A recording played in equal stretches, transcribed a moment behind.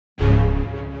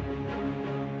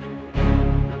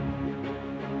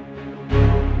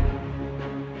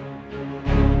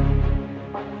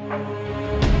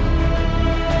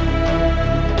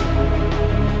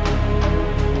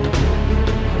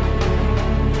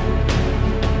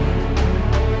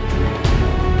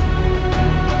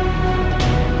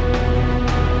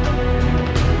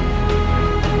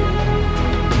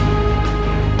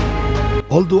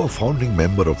Although a founding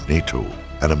member of NATO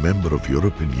and a member of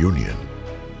European Union,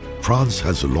 France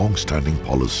has a long-standing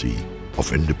policy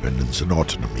of independence and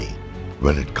autonomy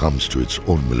when it comes to its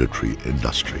own military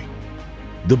industry.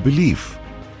 The belief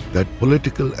that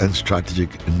political and strategic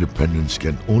independence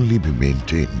can only be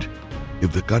maintained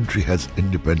if the country has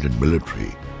independent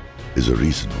military is a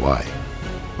reason why,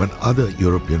 when other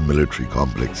European military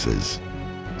complexes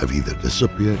have either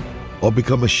disappeared or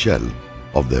become a shell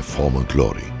of their former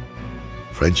glory,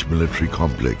 French military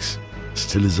complex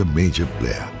still is a major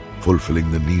player,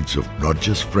 fulfilling the needs of not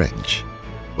just French,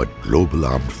 but global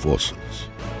armed forces.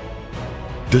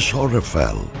 Dassault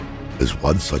Rafale is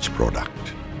one such product.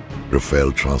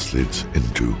 Rafale translates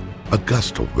into a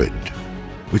gust of wind,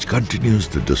 which continues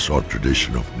the Dassault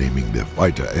tradition of naming their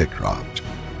fighter aircraft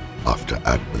after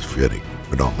atmospheric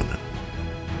phenomena.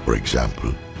 For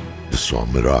example,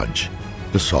 Dassault Mirage,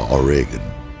 Dassault Ouragan,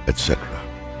 etc.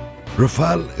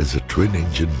 Rafale is a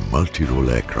twin-engine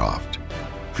multirole aircraft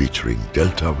featuring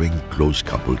delta-wing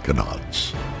close-coupled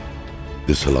canards.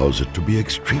 This allows it to be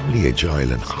extremely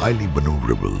agile and highly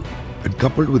maneuverable, and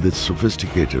coupled with its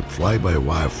sophisticated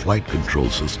fly-by-wire flight control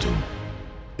system,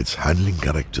 its handling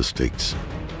characteristics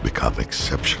become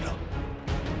exceptional.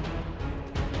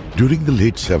 During the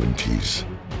late 70s,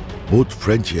 both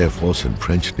French Air Force and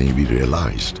French Navy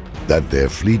realized that their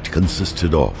fleet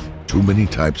consisted of too many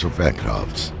types of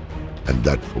aircrafts, and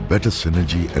that for better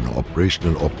synergy and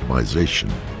operational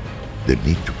optimization, they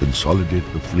need to consolidate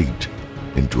the fleet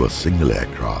into a single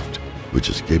aircraft which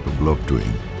is capable of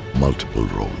doing multiple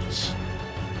roles.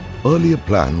 Earlier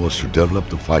plan was to develop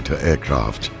the fighter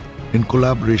aircraft in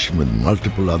collaboration with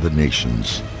multiple other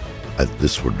nations, as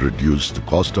this would reduce the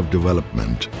cost of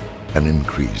development and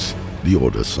increase the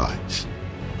order size,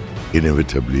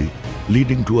 inevitably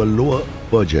leading to a lower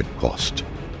per jet cost,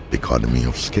 economy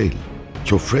of scale.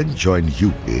 So French joined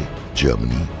UK,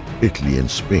 Germany, Italy and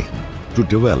Spain to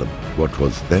develop what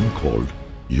was then called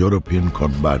European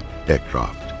Combat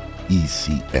Aircraft,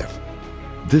 ECF.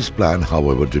 This plan,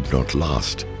 however, did not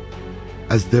last,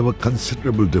 as there were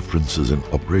considerable differences in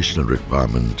operational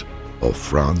requirement of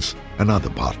France and other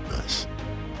partners.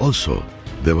 Also,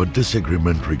 there were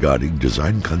disagreements regarding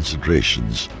design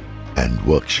considerations and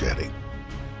work sharing.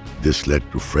 This led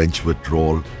to French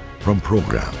withdrawal from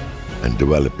program and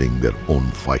developing their own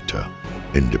fighter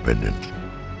independently.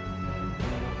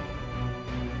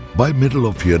 By middle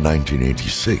of year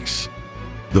 1986,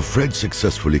 the French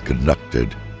successfully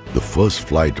conducted the first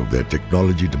flight of their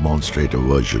technology demonstrator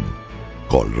version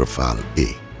called Rafale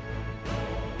A.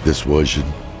 This version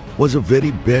was a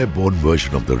very bare-bone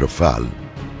version of the Rafale,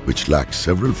 which lacked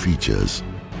several features,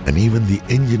 and even the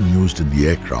engine used in the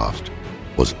aircraft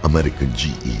was American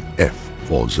GE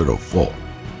F404,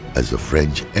 as the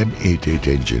French M88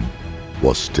 engine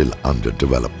was still under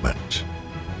development.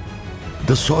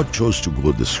 Dassault chose to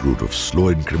go this route of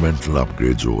slow incremental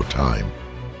upgrades over time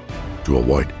to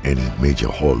avoid any major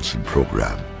halts in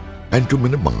program and to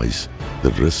minimize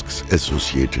the risks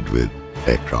associated with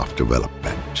aircraft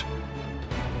development.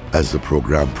 As the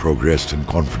program progressed and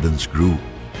confidence grew,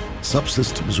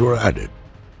 subsystems were added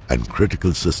and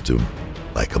critical system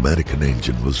like American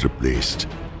engine was replaced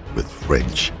with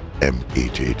French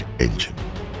M88 engine.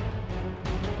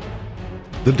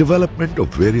 The development of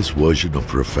various versions of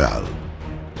Rafale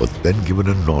was then given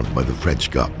a nod by the French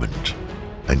government,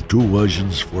 and two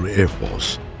versions for Air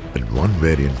Force and one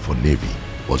variant for Navy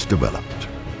was developed.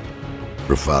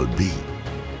 Rafale B,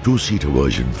 two-seater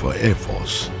version for Air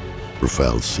Force.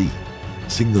 Rafale C,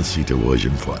 single-seater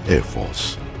version for Air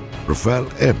Force. Rafale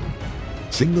M,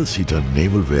 single-seater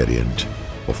naval variant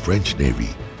for French Navy,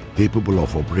 capable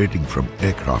of operating from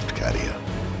aircraft carrier.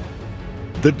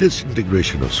 The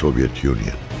disintegration of Soviet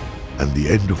Union and the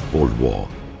end of Cold War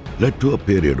led to a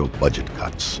period of budget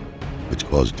cuts, which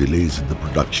caused delays in the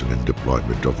production and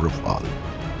deployment of Rafale.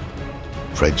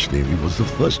 French Navy was the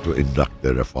first to induct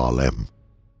their Rafale M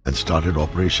and started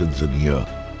operations in year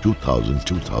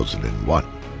 2000-2001,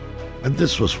 and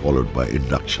this was followed by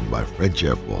induction by French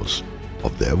Air Force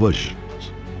of their versions.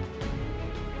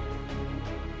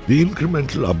 The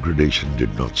incremental upgradation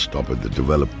did not stop at the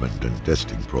development and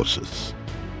testing process.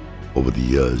 Over the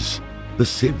years, the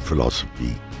same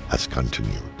philosophy has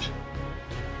continued.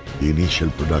 The initial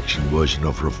production version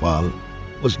of Rafale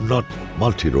was not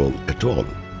multirole at all.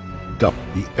 Dubbed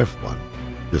the F1,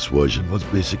 this version was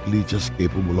basically just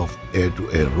capable of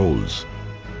air-to-air rolls,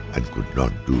 and could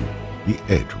not do the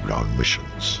air-to-ground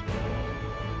missions.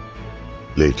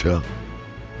 Later,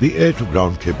 the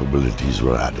air-to-ground capabilities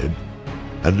were added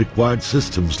and required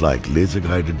systems like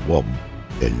laser-guided bomb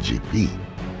 (LGB)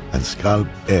 and Scalp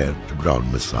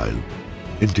air-to-ground missile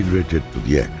integrated to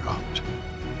the aircraft,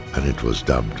 and it was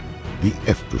dubbed the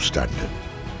F2 standard.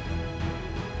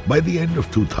 By the end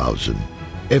of 2000,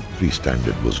 F3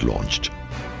 standard was launched,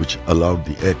 which allowed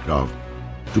the aircraft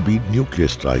to be nuclear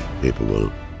strike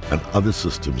capable and other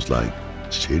systems like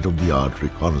state-of-the-art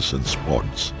reconnaissance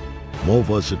pods, more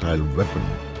versatile weapon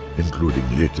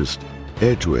including latest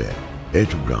air-to-air,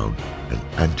 air-to-ground and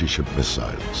anti-ship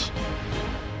missiles.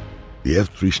 The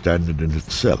F3 standard in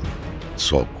itself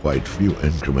saw quite few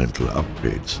incremental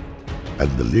upgrades, and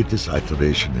the latest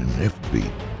iteration in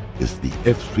F3 is the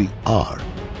F3R,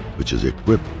 which is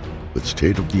equipped with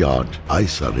state-of-the-art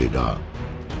ISE radar,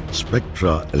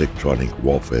 Spectra electronic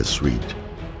warfare suite,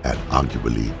 and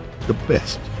arguably the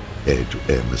best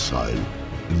air-to-air missile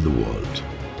in the world,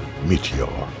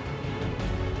 Meteor.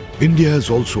 India has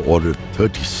also ordered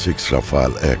 36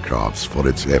 Rafale aircrafts for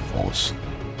its Air Force,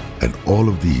 and all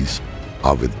of these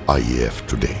are with IAF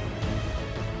today.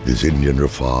 These Indian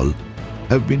Rafale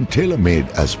have been tailor-made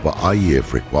as per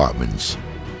IAF requirements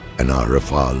and are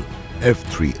Rafale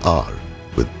F3R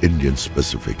with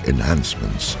Indian-specific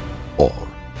enhancements, or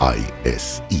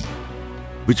ISE,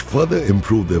 which further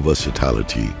improve their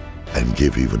versatility and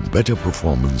give even better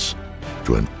performance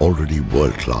to an already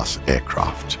world-class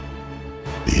aircraft.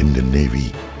 The Indian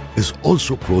Navy is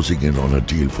also closing in on a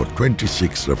deal for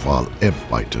 26 Rafale F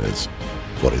fighters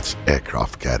for its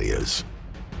aircraft carriers,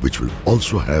 which will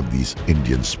also have these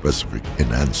Indian-specific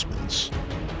enhancements.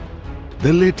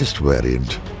 The latest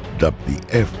variant, dubbed the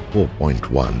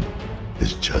F4.1,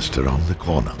 is just around the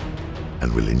corner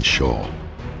and will ensure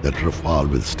that Rafale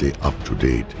will stay up to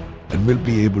date and will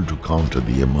be able to counter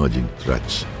the emerging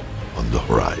threats on the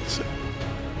horizon.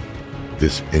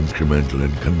 This incremental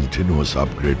and continuous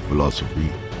upgrade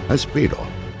philosophy has paid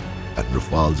off, and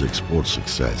Rafale's export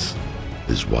success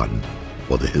is one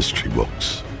for the history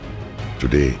books.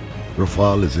 Today,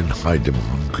 Rafale is in high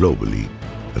demand globally,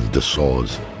 and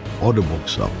Dassault's order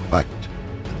books are packed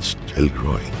and still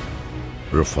growing.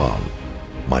 Rafale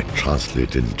might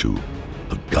translate into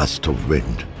a gust of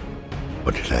wind,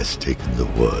 but it has taken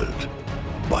the world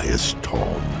by a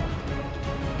storm.